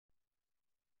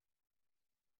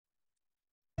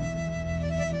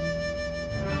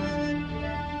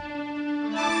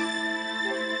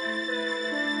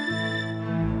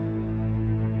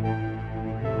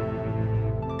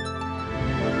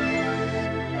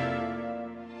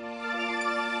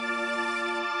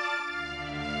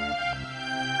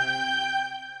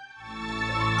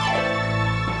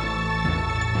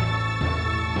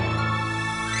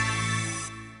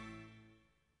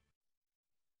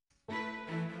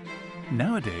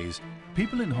Nowadays,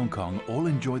 people in Hong Kong all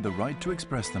enjoy the right to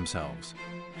express themselves.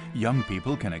 Young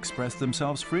people can express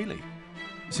themselves freely,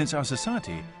 since our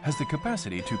society has the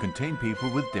capacity to contain people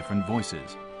with different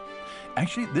voices.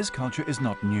 Actually, this culture is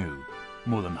not new.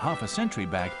 More than half a century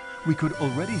back, we could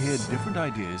already hear different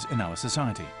ideas in our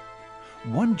society.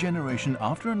 One generation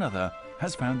after another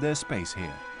has found their space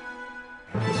here.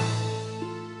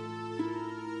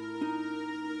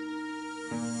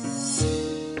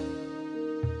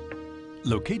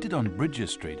 Located on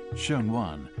Bridges Street,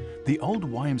 Sheungwan, the old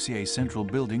YMCA Central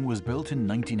building was built in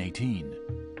 1918.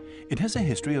 It has a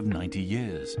history of 90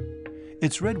 years.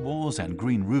 Its red walls and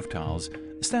green roof tiles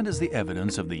stand as the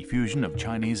evidence of the fusion of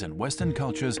Chinese and Western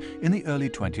cultures in the early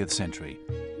 20th century.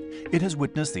 It has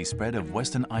witnessed the spread of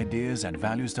Western ideas and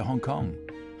values to Hong Kong.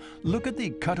 Look at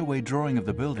the cutaway drawing of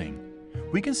the building.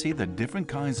 We can see that different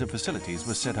kinds of facilities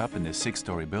were set up in this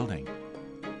 6-story building.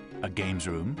 A games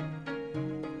room,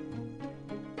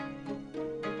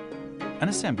 an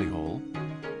assembly hall,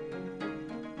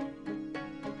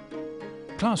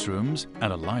 classrooms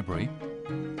and a library,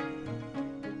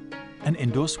 an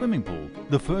indoor swimming pool,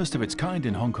 the first of its kind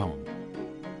in Hong Kong,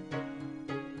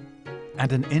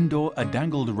 and an indoor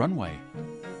dangled runway.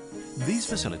 These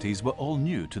facilities were all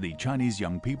new to the Chinese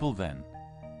young people then.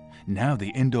 Now the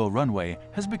indoor runway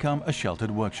has become a sheltered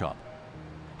workshop.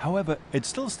 However, it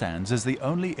still stands as the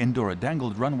only indoor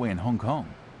dangled runway in Hong Kong.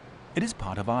 It is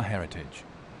part of our heritage.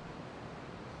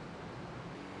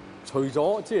 除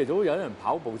咗朝頭早有人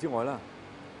跑步之外啦，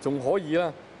仲可以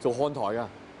啦做看台㗎。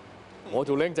我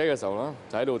做僆仔嘅時候啦，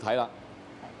就喺度睇啦，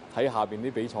睇下邊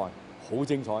啲比賽，好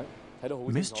精彩，睇到好。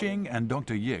Miss Ching and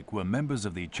Dr. Yik were members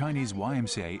of the Chinese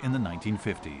YMCA in the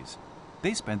 1950s.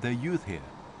 They spent their youth here.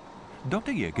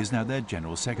 Dr. Yik is now their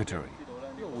general secretary.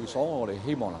 呢個會所我哋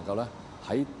希望能夠咧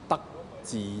喺德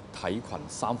智體群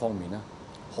3方面咧，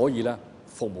可以咧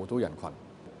服務到人群，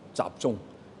集中。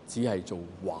 只係做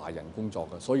華人工作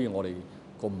嘅，所以我哋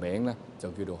個名咧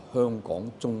就叫做香港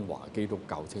中華基督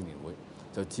教青年會，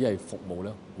就只係服務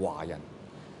咧華人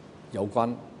有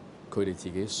關佢哋自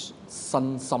己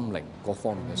身心靈各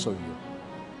方面嘅需要。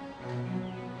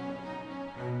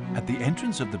At the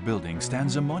entrance of the building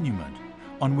stands a monument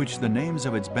on which the names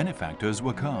of its benefactors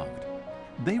were carved.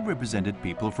 They represented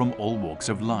people from all walks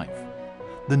of life.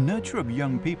 The nurture of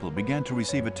young people began to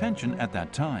receive attention at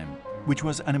that time, which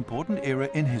was an important era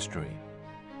in history.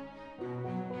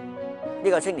 呢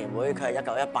個青年會佢係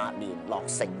1918年落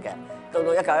成嘅，到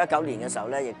1919年嘅時候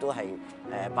咧，亦都係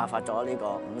爆發咗呢個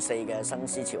5·4嘅新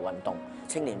思潮運動。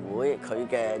青年會佢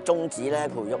嘅宗旨咧，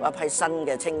培育一批新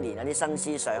嘅青年，一啲新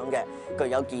思想嘅，具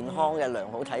有健康嘅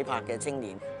良好體魄嘅青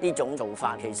年。呢種做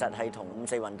法其實係同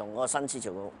5·4運動嗰個新思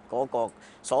潮嗰個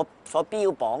所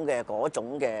標榜嘅嗰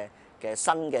種嘅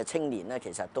新嘅青年咧，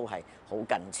其實都係好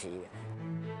近似嘅。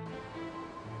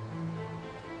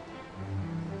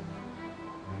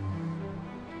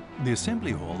 The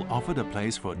Assembly Hall offered a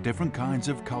place for different kinds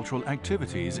of cultural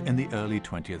activities in the early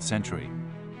 20th century.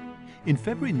 In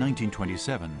February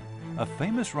 1927, a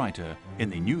famous writer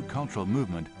in the new cultural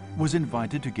movement was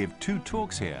invited to give 2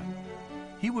 talks here.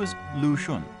 He was Lu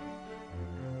Xun.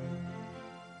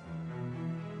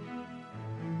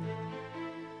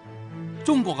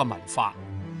 中國嘅文化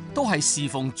都係侍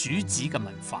奉主子嘅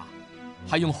文化，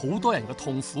係用好多人嘅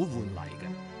痛苦換嚟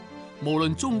嘅。無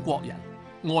論中國人、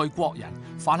外國人，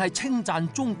凡係稱讚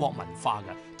中國文化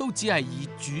嘅，都只係以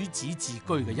主子自居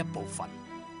嘅一部分。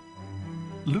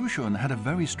Lu Xun had a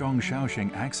very strong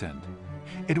Shaoxing accent.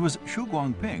 It was Xu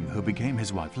Guangping, who became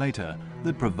his wife later,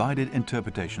 that provided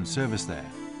interpretation service there.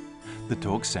 The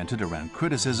talk centered around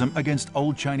criticism against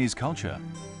old Chinese culture.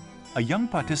 A young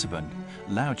participant,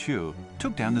 Lao Chu,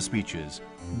 took down the speeches,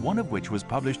 one of which was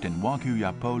published in Waku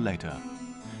Yapo later.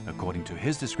 According to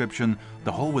his description,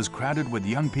 the hall was crowded with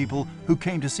young people who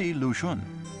came to see Lu Xun.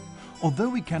 Although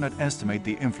we cannot estimate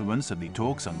the influence of the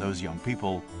talks on those young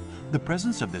people, the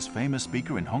presence of this famous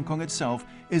speaker in Hong Kong itself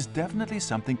is definitely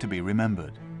something to be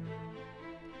remembered.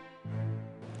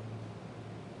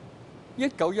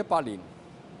 1918年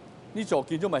呢座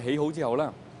建築物起好之後咧，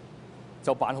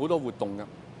就辦好多活動嘅。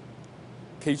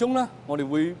其中咧，我哋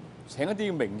會請一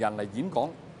啲名人嚟演講。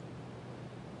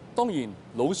 當然，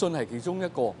魯迅係其中一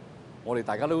個，我哋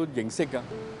大家都認識㗎。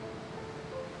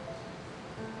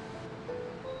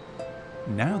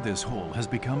Now this hall has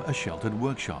become a sheltered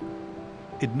workshop.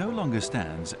 It no longer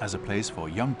stands as a place for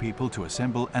young people to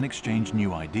assemble and exchange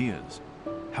new ideas.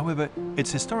 However,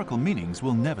 its historical meanings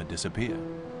will never disappear.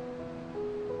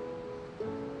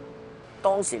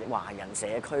 當時華人社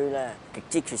區咧極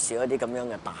之缺少一啲咁樣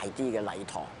嘅大啲嘅禮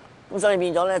堂，咁所以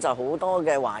變咗咧就好多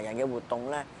嘅華人嘅活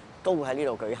動咧都會喺呢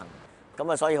度舉行。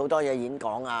咁啊，所以好多嘢演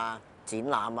講啊、展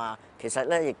覽啊，其實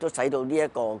咧亦都使到呢一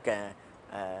個嘅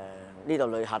呢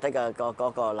度下低嘅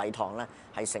嗰個禮堂咧，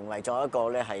係成為咗一個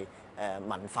咧係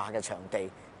文化嘅場地，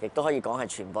亦都可以講係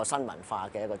傳播新文化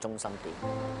嘅一個中心點。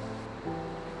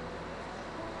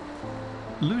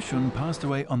Lu Xun passed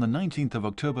away on the 19th of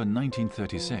October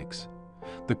 1936.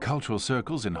 The cultural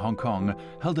circles in Hong Kong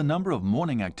held a number of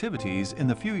mourning activities in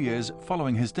the few years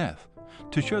following his death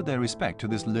to show their respect to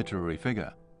this literary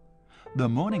figure. The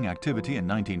mourning activity in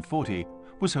 1940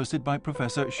 was hosted by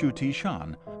Professor Xu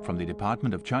Tishan from the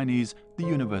Department of Chinese, the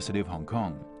University of Hong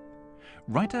Kong.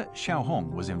 Writer Xiao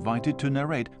Hong was invited to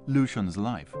narrate Lu Xun's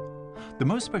life. The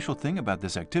most special thing about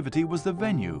this activity was the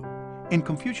venue, in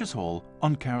Confucius Hall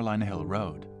on Carolina Hill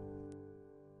Road.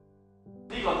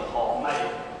 呢個堂係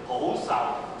好受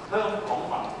香港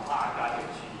文化界嘅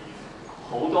注意，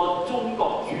好多中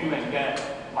國著名嘅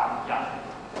文人，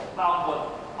包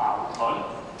括茅盾、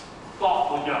郭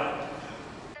沫若。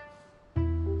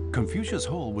Confucius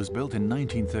Hall was built in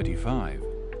 1935.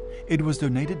 It was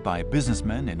donated by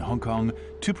businessmen in Hong Kong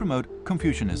to promote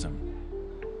Confucianism.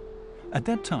 At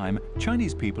that time,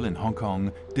 Chinese people in Hong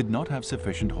Kong did not have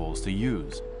sufficient halls to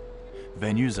use.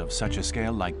 Venues of such a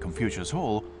scale like Confucius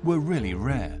Hall were really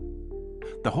rare.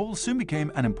 The hall soon became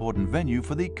an important venue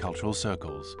for the cultural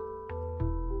circles.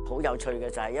 好有趣嘅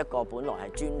就係一個本來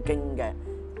係專經嘅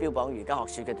標榜儒家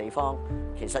學説嘅地方，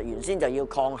其實原先就要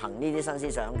抗衡呢啲新思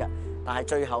想嘅，但係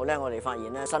最後咧，我哋發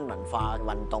現咧新文化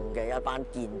運動嘅一班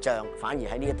健將，反而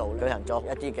喺呢一度舉行咗一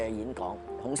啲嘅演講。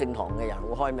孔聖堂嘅人好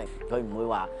開明，佢唔會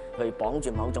話去綁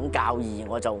住某種教義，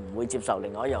我就唔會接受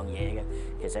另外一樣嘢嘅。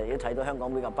其實你都睇到香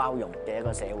港比較包容嘅一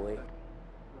個社會。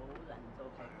冇人就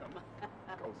係咁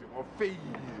啊！舊時我飛咗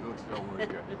上去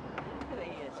嘅。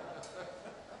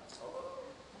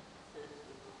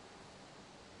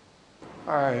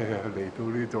哎呀，嚟到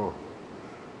呢度，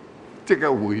即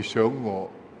刻回想我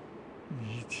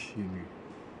以前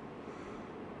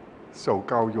受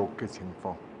教育嘅情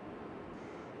況。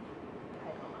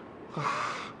啊！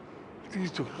呢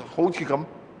度好似咁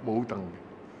冇凳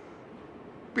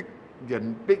嘅，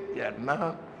逼人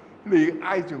啦，你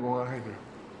挨住我喺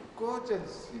度。嗰陣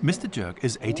時 Mr. Jerk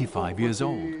is 85 years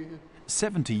old.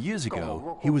 70 years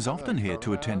ago, he was often here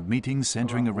to attend meetings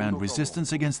centering around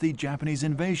resistance against the Japanese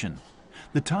invasion.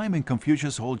 The time in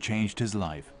Confucius Hall changed his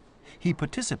life. He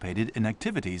participated in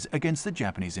activities against the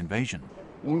Japanese invasion.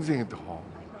 孔聖堂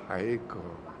係一個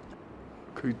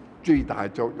佢最大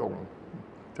作用，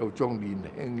就將年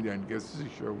輕人嘅思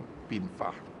想變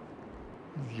化，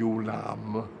搖籃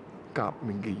啊，革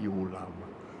命嘅搖籃啊，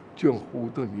將好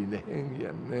多年輕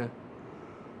人呢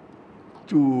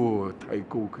都提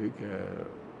高佢嘅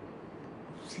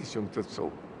思想質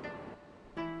素。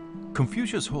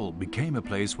Confucius Hall became a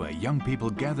place where young people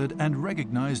gathered and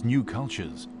recognized new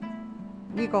cultures.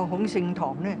 呢個孔聖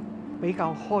堂咧比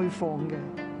較開放嘅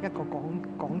一個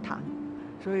講壇，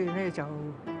所以咧就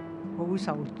好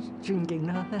受尊敬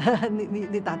啦。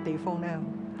呢笪地方咧，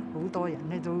好多人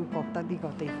咧都覺得呢個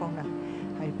地方咧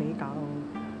係比較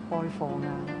開放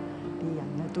啊，啲人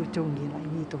咧都中意嚟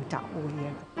呢度集會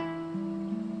嘅。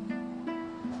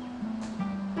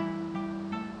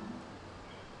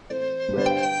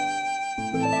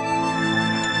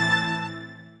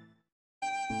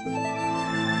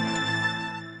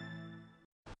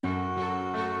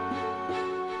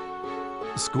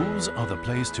Schools are the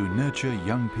place to nurture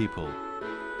young people.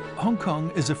 Hong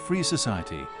Kong is a free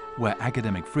society where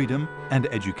academic freedom and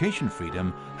education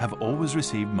freedom have always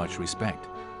received much respect.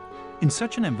 In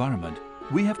such an environment,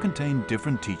 we have contained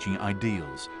different teaching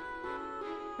ideals.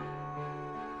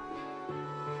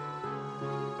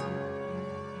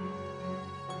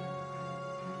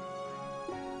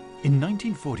 In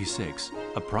 1946,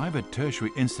 a private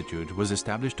tertiary institute was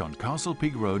established on Castle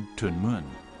Peak Road, Tuen Mun.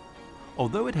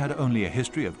 Although it had only a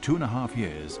history of 2.5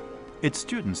 years, its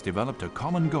students developed a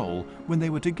common goal when they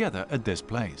were together at this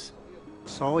place.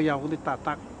 所有啲達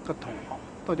德嘅同學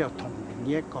都有同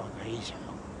樣一個理想，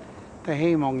都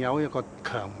希望有一個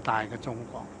強大嘅中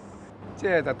國。即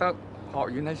係達德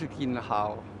學院喺處建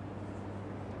校，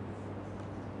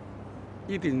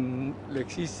呢段歷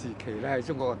史時期咧係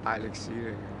中國嘅大歷史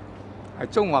嚟嘅，係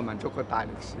中華民族嘅大歷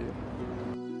史。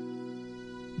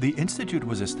The institute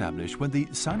was established when the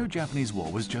Sino-Japanese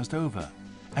War was just over,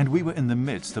 and we were in the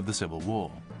midst of the Civil War.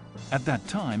 At that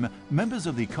time, members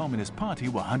of the Communist Party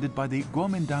were hunted by the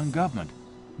Kuomintang government.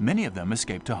 Many of them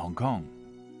escaped to Hong Kong.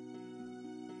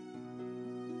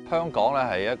 香港咧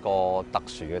係一個特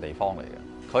殊嘅地方嚟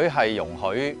嘅，佢係容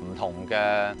許唔同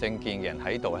嘅政見嘅人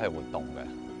喺度係活動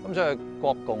嘅。咁所以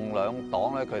國共兩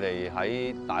黨咧，佢哋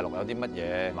喺大陸有啲乜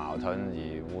嘢矛盾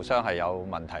而互相係有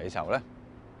問題嘅時候咧，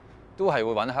都係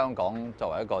會揾香港作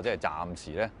為一個即係暫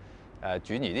時咧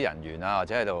轉移啲人員啊，或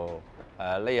者喺度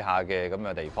匿下嘅咁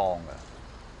嘅地方嘅。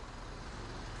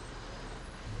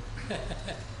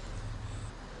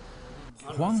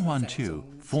Huang Huanqiu,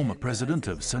 former president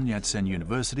of Sun Yat-sen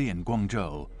University in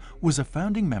Guangzhou, was a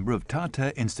founding member of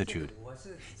Tata Institute.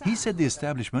 He said the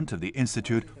establishment of the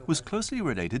institute was closely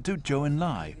related to Zhou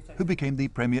Enlai, who became the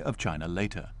premier of China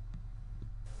later.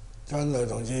 周恩來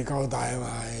同志交代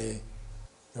咪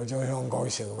又將香港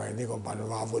成為呢個文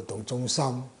化活動中心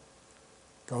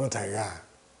咁樣提㗎，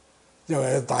因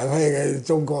為有大批嘅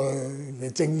中國嘅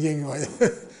精英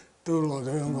都落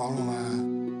咗香港啦嘛。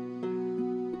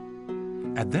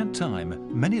 At that time,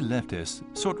 many leftists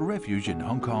sought refuge in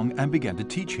Hong Kong and began to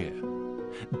teach here.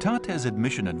 Tata's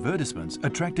admission advertisements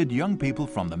attracted young people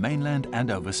from the mainland and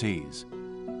overseas.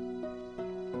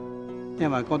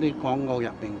 因為嗰啲廣告入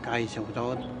邊介紹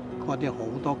咗嗰啲好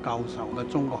多教授嘅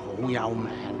中國好有名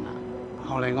啊。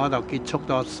後嚟我就結束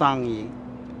咗生意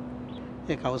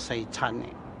，1947年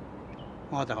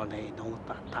我就嚟到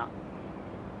達德，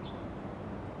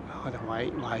我就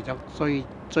為咗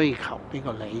追求呢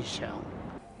個理想。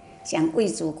 想为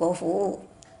祖国服务，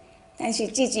但是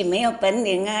自己没有本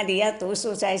领啊，你要读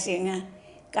书才行啊。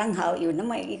刚好有那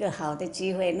么一个好的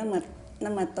机会，那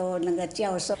么多那个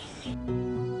教授。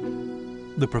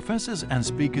 The professors and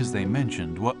speakers they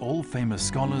mentioned were all famous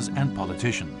scholars and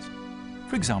politicians.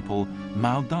 For example,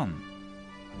 Mao Dun,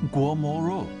 Guo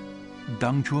Moro,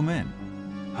 Deng Chumin,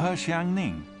 He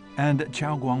Xiangning, and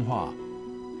Chao Guanghua.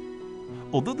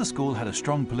 Although the school had a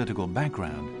strong political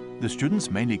background, the students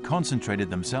mainly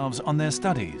concentrated themselves on their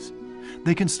studies.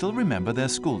 They can still remember their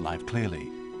school life clearly.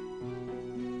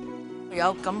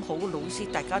 有咁好老師，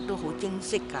大家都好珍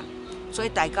惜㗎，所以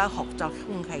大家學習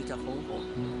風氣就好好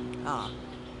啊。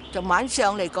就晚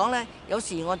上嚟講咧，有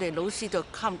時我哋老師就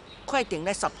規定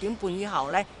咧10點半以後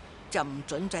咧就唔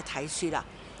準再睇書啦。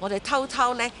我哋偷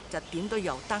偷咧就點到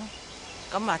油燈，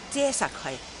咁啊遮實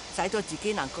佢，使到自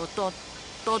己能夠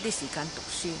多啲時間讀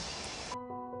書。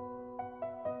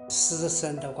 師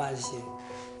生的關係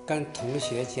跟同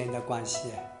學間的關係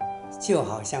就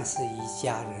好像是一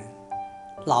家人，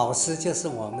老師就是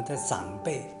我們的長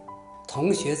輩，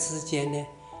同學之間呢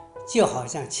就好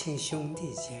像親兄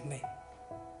弟姐妹，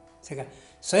這個，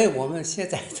所以我們現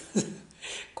在都是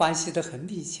關係都很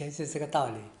密切，就這個道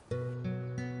理。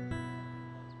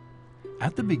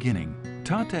 At the beginning,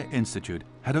 Tata Institute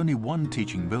had only one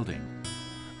teaching building.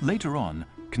 Later on,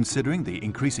 considering the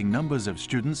increasing numbers of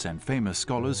students and famous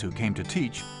scholars who came to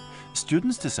teach,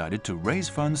 students decided to raise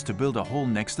funds to build a hall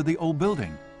next to the old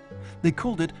building. They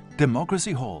called it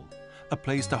Democracy Hall, a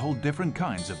place to hold different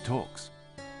kinds of talks.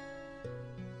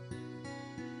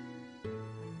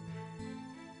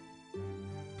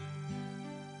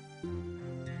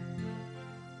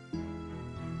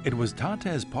 It was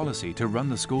Tata's policy to run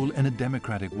the school in a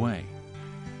democratic way.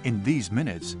 In these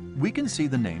minutes, we can see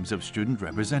the names of student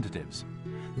representatives.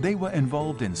 They were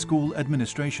involved in school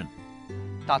administration.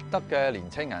 達德嘅年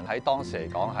青人喺當時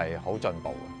嚟講係好進步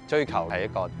嘅，追求係一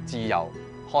個自由、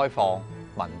開放、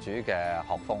民主嘅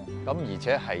學風，咁而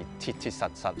且係切切實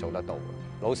實做得到嘅。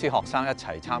老師學生一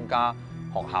齊參加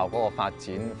學校嗰個發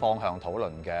展方向討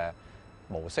論嘅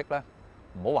模式咧，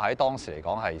唔好話喺當時嚟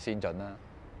講係先進啦。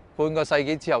半個世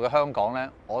紀之後嘅香港咧，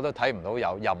我都睇唔到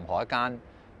有任何一間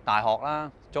大學啦、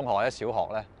中學或者小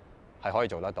學咧係可以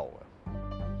做得到嘅。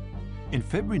 In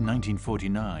February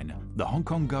 1949, the Hong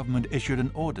Kong government issued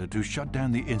an order to shut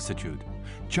down the institute,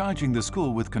 charging the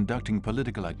school with conducting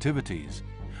political activities.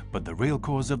 But the real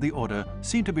cause of the order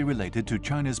seemed to be related to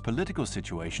China's political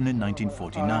situation in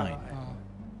 1949.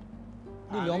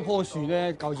 呢兩棵樹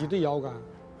咧，舊時都有㗎。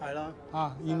係咯。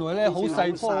啊，原來咧好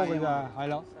細棵㗎咋，係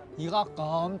咯。而家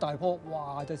咁大棵，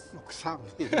哇！真60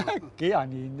年，幾廿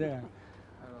年啫。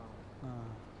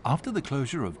 After the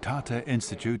closure of Tata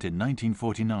Institute in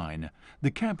 1949, the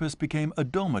campus became a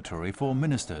dormitory for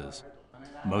ministers.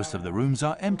 Most of the rooms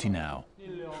are empty now.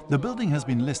 The building has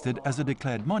been listed as a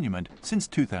declared monument since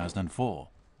 2004.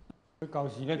 舊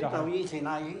時咧就係以前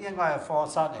係應該係課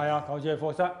室。係啊，舊時係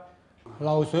課室，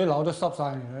漏水漏得濕晒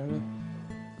嚟。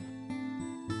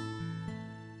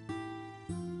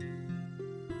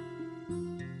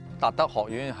達德學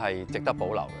院係值得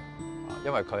保留嘅，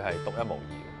因為佢係獨一無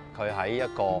二。 佢喺一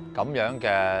個咁樣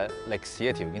嘅歷史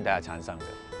嘅條件底下產生嘅，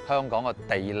香港嘅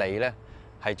地理咧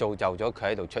係造就咗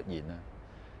佢喺度出現啦。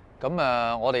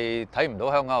咁我哋睇唔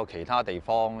到香港有其他地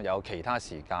方有其他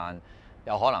時間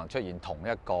有可能出現同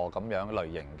一個咁樣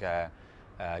類型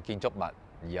嘅建築物，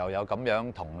而又有咁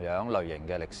樣同樣類型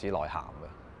嘅歷史內涵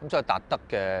嘅。咁所以達德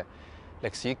嘅歷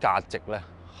史價值咧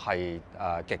係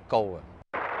極高嘅。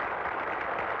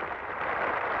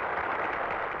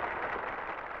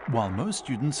While most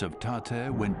students of Taipei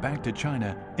went back to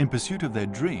China in pursuit of their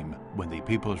dream when the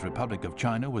People's Republic of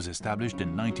China was established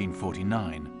in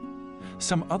 1949,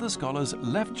 some other scholars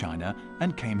left China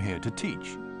and came here to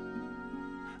teach.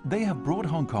 They have brought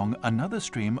Hong Kong another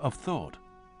stream of thought.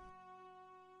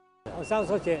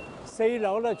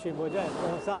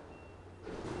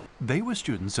 They were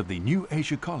students of the New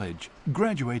Asia College,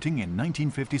 graduating in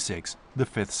 1956, the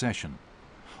 5th session.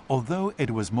 Although it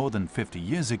was more than 50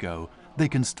 years ago, they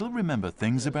can still remember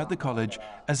things about the college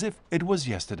as if it was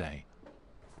yesterday.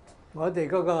 我哋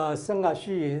嗰個生涯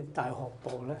書院大學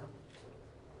部咧，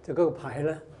就嗰個牌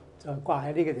咧就掛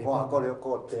喺呢個地方。個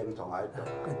釘仲喺度。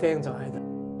個釘仲喺度。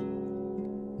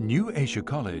New Asia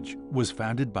College was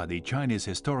founded by the Chinese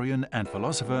historian and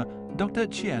philosopher Dr.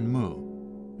 Qian Mu.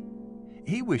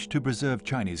 He wished to preserve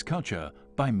Chinese culture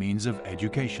by means of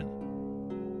education.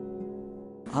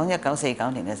 喺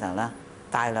1949年嘅時候啦，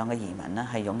大量嘅移民咧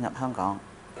係湧入香港，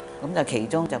咁就其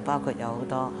中就包括有好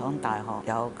多喺大學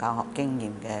有教學經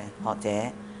驗嘅學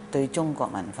者，對中國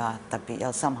文化特別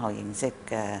有深厚認識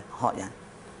嘅學人。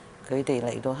佢哋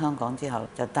嚟到香港之後，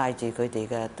就帶住佢哋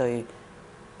嘅對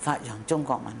發揚中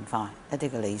國文化一啲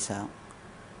嘅理想，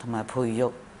同埋培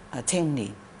育青年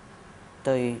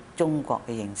對中國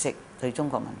嘅認識。對中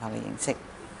國文化嘅認識，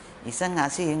而新亞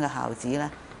書院嘅校址咧，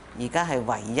而家係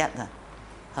唯一啊，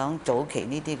響早期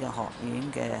呢啲嘅學院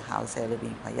嘅校舍裏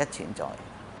邊唯一存在。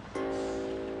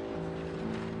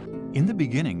In the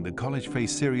beginning, the college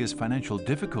faced serious financial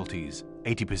difficulties.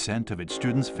 80% of its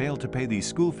students failed to pay these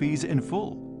school fees in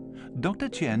full. Dr.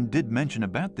 Qian did mention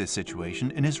about this situation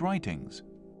in his writings.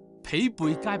 疲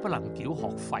憊皆不能繳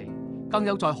學費，更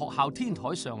有在學校天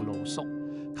台上露宿。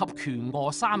及權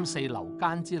餓3、4樓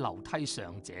間之樓梯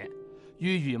上者，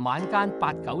遇如晚間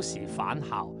8、9時返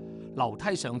校，樓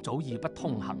梯上早已不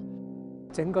通行。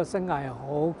整個生涯係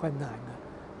好困難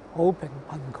嘅，好貧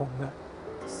窮嘅。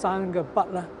生嘅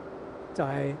筆咧，就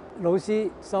係老師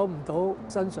收唔到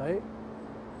薪水，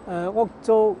屋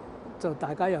租就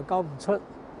大家又交唔出，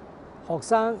學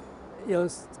生又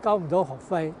交唔到學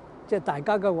費，即係大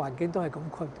家嘅環境都係咁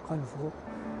困苦。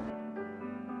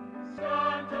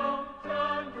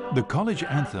The college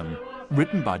anthem,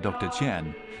 written by Dr.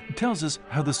 Qian, tells us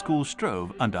how the school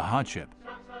strove under hardship.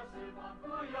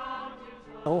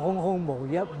 好空空無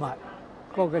一物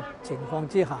嗰個情況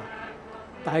之下，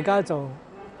大家就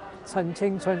趁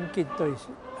青春結隊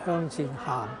向前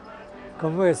行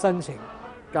咁嘅心情。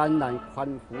艱難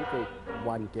困苦嘅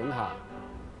環境下，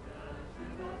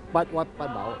不屈不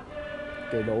撓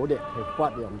嘅努力去發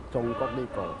揚中國呢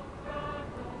個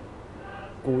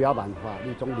固有文化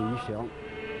呢種理想。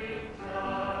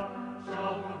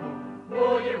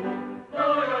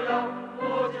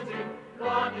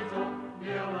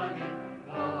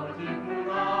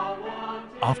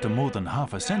After more than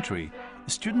half a century,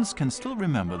 students can still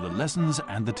remember the lessons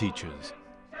and the teachers.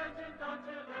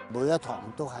 每一堂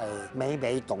都係娓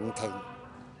娓動聽。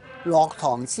落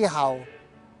堂之後，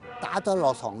打咗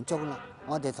落堂鐘啦，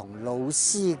我哋同老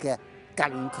師嘅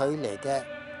近距離嘅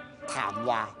談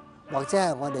話，或者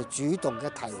係我哋主動嘅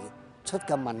提出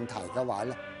嘅問題嘅話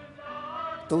咧，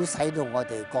都使到我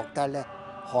哋覺得咧，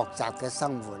學習嘅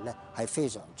生活咧係非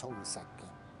常充實嘅。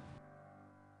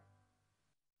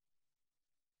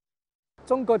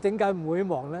中國點解唔會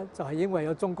亡咧？就係因為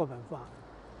有中國文化。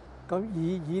咁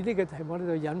以呢個題目咧，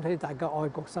就引起大家愛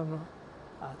國心咯。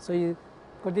所以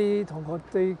嗰啲同學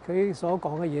對佢所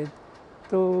講嘅嘢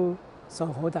都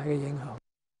受好大嘅影響。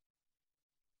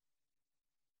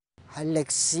係歷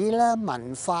史啦、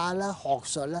文化啦、學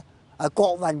術啦，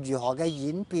國運如何嘅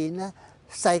演變咧？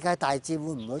世界大戰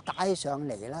會唔會打起上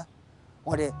嚟咧？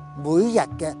我哋每日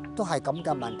嘅都係咁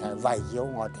嘅問題圍繞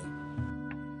我哋。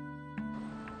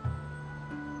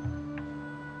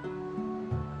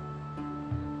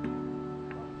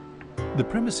The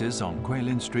premises on Kwai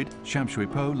Lin Street, Sham Shui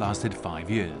Po, lasted 5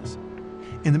 years.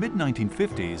 In the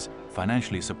mid-1950s,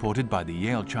 financially supported by the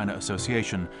Yale China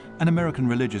Association, an American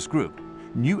religious group,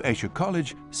 New Asia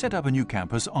College set up a new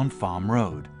campus on Farm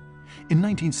Road. In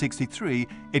 1963,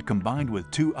 it combined with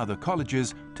 2 other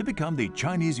colleges to become the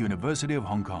Chinese University of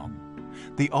Hong Kong.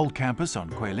 The old campus on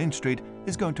Kwai Lin Street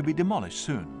is going to be demolished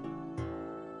soon.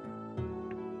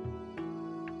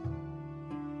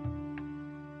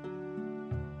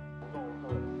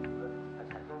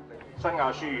 新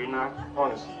亞書院咧嗰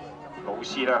陣時，老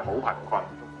師咧好貧困，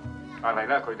但係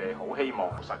咧佢哋好希望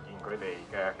實現佢哋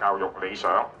嘅教育理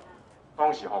想。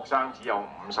當時學生只有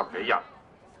50幾人，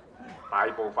大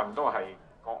部分都係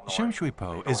國內。Sham Shui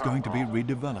Po is going to be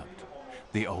redeveloped.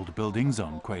 The old buildings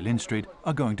on Kwai Lin Street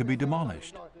are going to be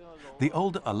demolished. The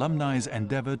old alumni's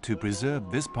endeavor to preserve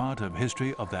this part of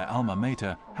history of their alma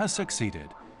mater has succeeded.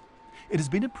 It has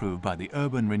been approved by the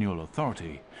Urban Renewal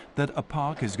Authority that a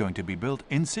park is going to be built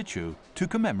in situ to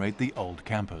commemorate the old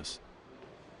campus.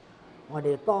 我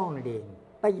哋當年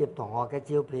畢業同學嘅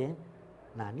照片，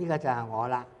嗱呢個就係我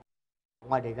啦，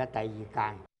我哋嘅第二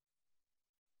屆。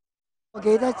我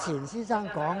記得錢先生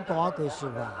講過一句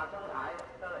説話，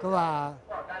佢話：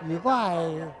如果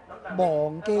係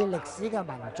忘記歷史嘅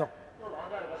民族，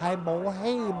係冇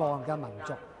希望嘅民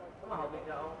族；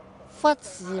忽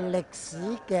視歷史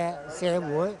嘅社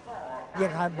會，亦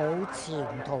係冇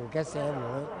前途嘅社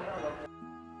會。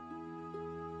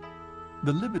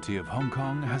The liberty of Hong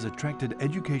Kong has attracted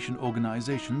education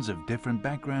organizations of different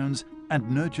backgrounds and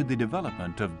nurtured the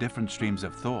development of different streams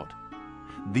of thought.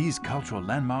 These cultural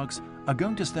landmarks are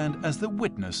going to stand as the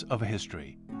witness of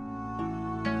history.